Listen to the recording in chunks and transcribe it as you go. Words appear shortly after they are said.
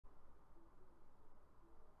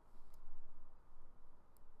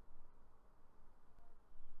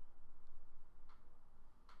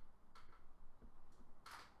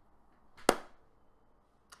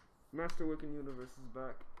Master Wicked Universe is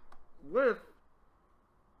back with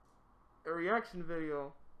a reaction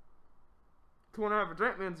video to one of Average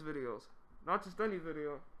Ant-Man's videos. Not just any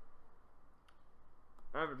video.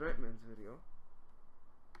 Average Ant-Man's video.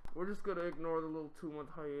 We're just gonna ignore the little 2-month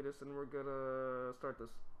hiatus and we're gonna start this.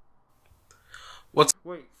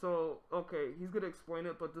 Wait, so, okay, he's gonna explain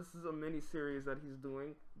it, but this is a mini-series that he's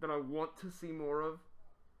doing that I want to see more of.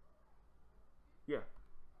 Yeah.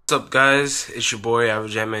 What's up, guys? It's your boy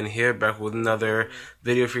Average Ant-Man here, back with another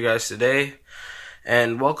video for you guys today.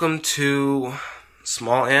 And welcome to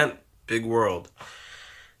Small Ant, Big World.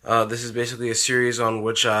 This is basically a series on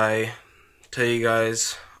which I tell you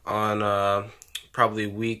guys on probably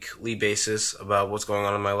weekly basis about what's going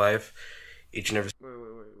on in my life each and every.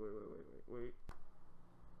 Wait.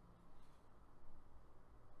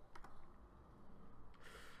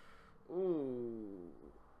 Ooh.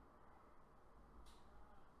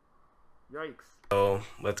 Yikes. So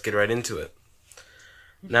let's get right into it.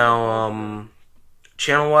 Now,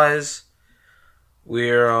 channel-wise,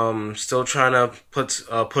 we're still trying to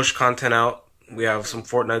push content out. We have some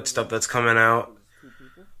Fortnite stuff that's coming out.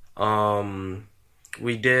 I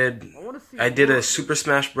did a Super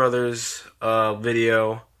Smash Brothers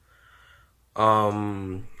video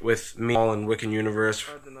with me and Wicked Universe.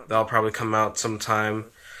 That'll probably come out sometime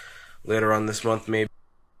later on this month, maybe.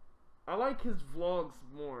 I like his vlogs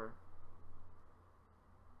more.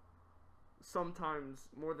 Sometimes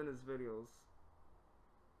more than his videos.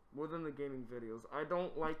 More than the gaming videos. I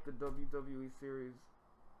don't like the WWE series.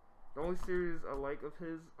 The only series I like of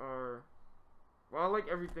his are... Well, I like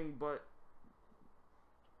everything but...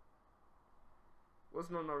 What's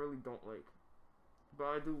one I really don't like. But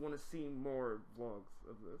I do want to see more vlogs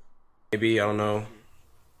of this. Maybe, I don't know.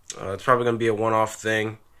 It's probably going to be a one-off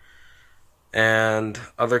thing. And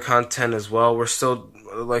other content as well. We're still,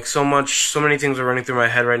 like, so many things are running through my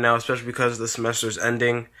head right now, especially because the semester's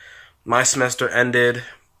ending. My semester ended,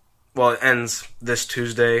 well, it ends this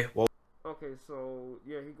Tuesday. Well, okay, so,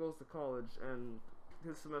 yeah, he goes to college, and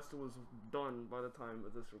his semester was done by the time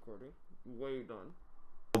of this recording. Way done.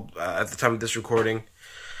 At the time of this recording,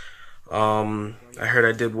 I heard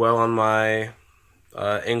I did well on my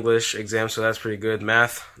English exam, so that's pretty good.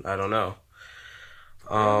 Math, I don't know.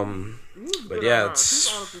 But yeah,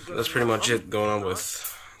 that's pretty much it going on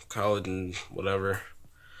with college and whatever.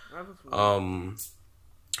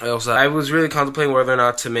 I was really contemplating whether or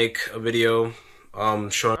not to make a video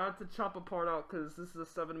showing. I have to chop a part out because this is a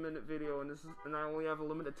 7-minute video and I only have a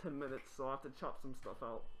limited 10 minutes, so I have to chop some stuff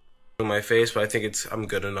out. My face, but I think I'm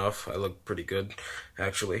good enough. I look pretty good,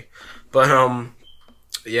 actually. But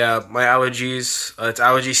yeah, my allergies. It's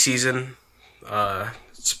allergy season.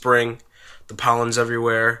 Spring. The pollen's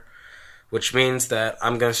everywhere, which means that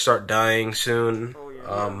I'm gonna start dying soon. Oh,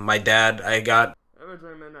 yeah. My dad, Average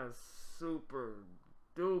Ant-Man has super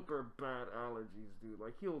duper bad allergies, dude.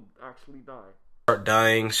 Like, he'll actually die. Start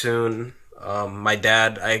dying soon. My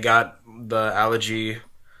dad, I got the allergy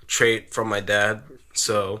trait from my dad,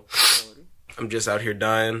 so I'm just out here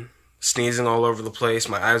dying, sneezing all over the place.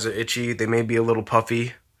 My eyes are itchy. They may be a little puffy.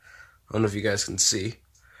 I don't know if you guys can see,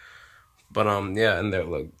 but yeah, and there's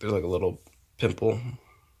like a little pimple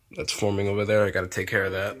that's forming over there. I gotta take care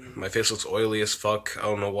of that. My face looks oily as fuck. I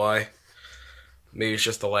don't know why. Maybe it's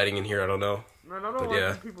just the lighting in here. I don't know. Man, I don't like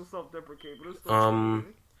when people self-deprecate, but it's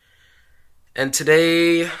and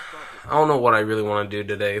today, I don't know what I really want to do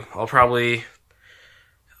today. I'll probably,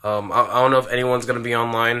 I don't know if anyone's gonna be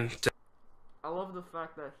online. I love the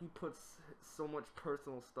fact that he puts so much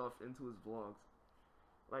personal stuff into his vlogs.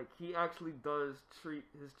 Like, he actually does treat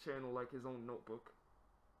his channel like his own notebook.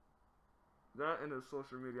 That and his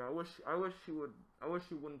social media. I wish he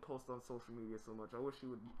wouldn't post on social media so much. I wish he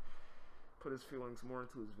would put his feelings more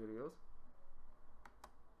into his videos.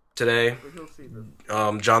 Today, but he'll see this.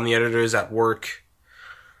 John the editor is at work.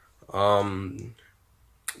 Dina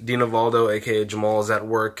Valdo, aka Jamal, is at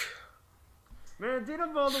work. Man, Dina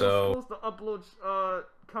Valdo was supposed to upload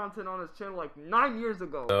content on his channel like 9 years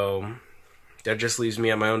ago. So that just leaves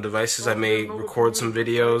me at my own devices. I may record some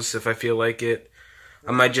videos if I feel like it.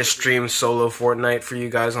 I might just stream solo Fortnite for you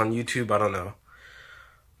guys on YouTube. I don't know.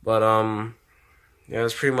 But yeah,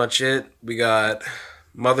 that's pretty much it. We got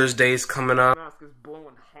Mother's Day's coming up. My mask is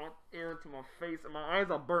blowing hot air into my face and my eyes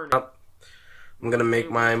are burning. I'm gonna make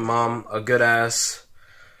my mom a good ass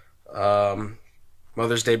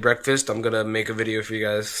Mother's Day breakfast. I'm gonna make a video for you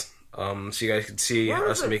guys, so you guys can see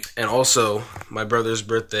us make. And also, my brother's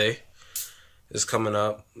birthday is coming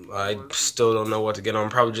up. I still don't know what to get him. I'm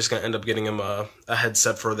probably just gonna end up getting him a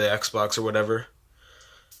headset for the Xbox or whatever.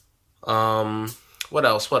 What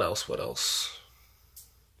else?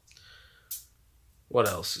 What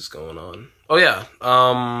else is going on? Oh yeah.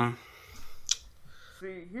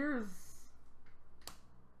 See, here's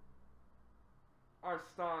our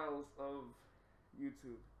styles of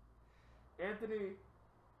YouTube. Anthony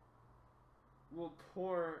will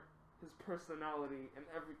pour his personality and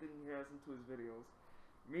everything he has into his videos.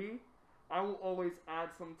 Me, I will always add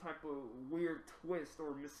some type of weird twist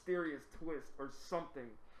or mysterious twist or something.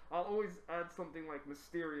 I'll always add something like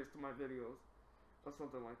mysterious to my videos or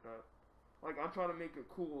something like that. Like, I'll try to make it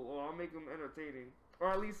cool, or I'll make them entertaining.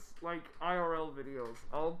 Or at least, like, IRL videos.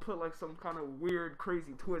 I'll put, like, some kind of weird,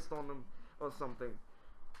 crazy twist on them or something.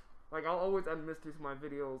 Like, I'll always add mystery to my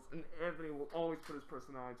videos, and Anthony will always put his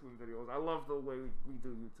personality to his videos. I love the way we do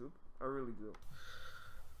YouTube. I really do.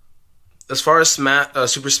 As far as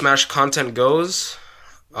Super Smash content goes,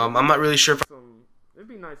 I'm not really sure if it'd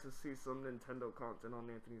be nice to see some Nintendo content on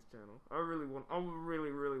Anthony's channel. I really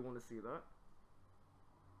want to see that.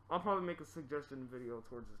 I'll probably make a suggestion video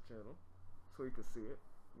towards his channel so he can see it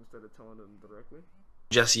instead of telling him directly.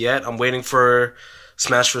 Just yet. I'm waiting for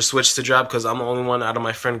Smash for Switch to drop because I'm the only one out of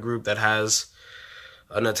my friend group that has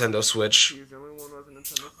a Nintendo Switch. He's the only one who has a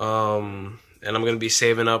Nintendo Switch. And I'm going to be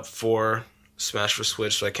saving up for Smash for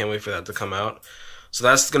Switch, so I can't wait for that to come out. So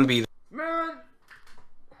that's going to be... Man!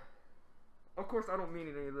 Of course, I don't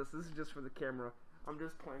mean any of this. This is just for the camera. I'm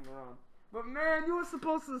just playing around. But man, you were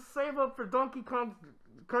supposed to save up for Donkey Kong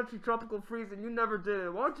Country Tropical Freeze and you never did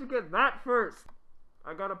it. Why don't you get that first?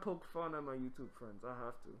 I gotta poke fun at my YouTube friends. I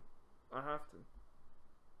have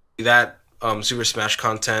to. That Super Smash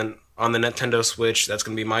content on the Nintendo Switch, that's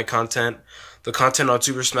gonna be my content. The content on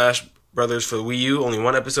Super Smash Brothers for Wii U, only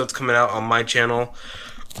one episode's coming out on my channel.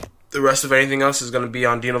 The rest of anything else is gonna be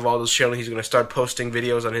on Dinovaldo's channel. He's gonna start posting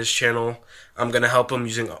videos on his channel. I'm gonna help him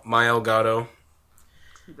using my Elgato.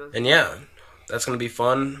 And yeah, that's going to be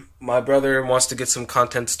fun. My brother wants to get some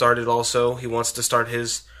content started also. He wants to start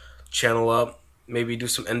his channel up. Maybe do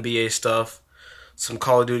some NBA stuff. Some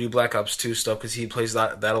Call of Duty Black Ops 2 stuff because he plays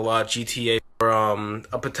that a lot. GTA or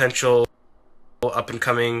a potential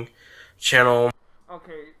up-and-coming channel.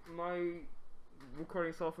 Okay, my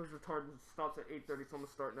recording software is retarded. It stops at 8:30, so I'm going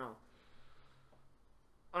to start now.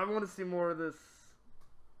 I want to see more of this.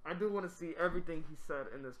 I do want to see everything he said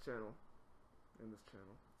in this channel.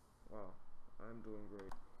 Wow, I'm doing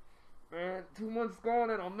great. Man, 2 months gone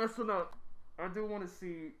and I'm messing up. I do want to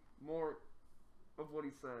see more of what he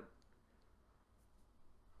said.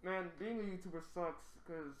 Man, being a YouTuber sucks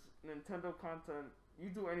because Nintendo content, you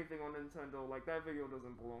do anything on Nintendo, like that video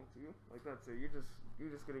doesn't belong to you. Like that's it. You're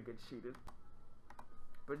just gonna get cheated.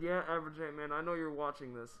 But yeah, Average Ant Man, I know you're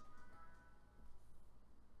watching this.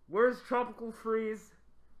 Where's Tropical Freeze?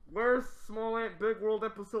 Where's Small Ant Big World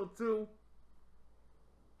Episode 2?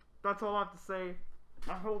 That's all I have to say.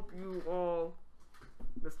 I hope you all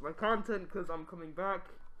missed my content because I'm coming back.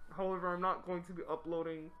 However, I'm not going to be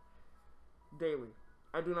uploading daily.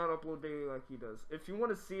 I do not upload daily like he does. If you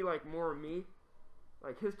want to see like more of me,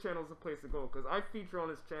 like his channel is the place to go because I feature on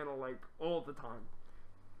his channel like all the time.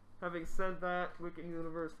 Having said that,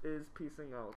 W.universe is peacing out.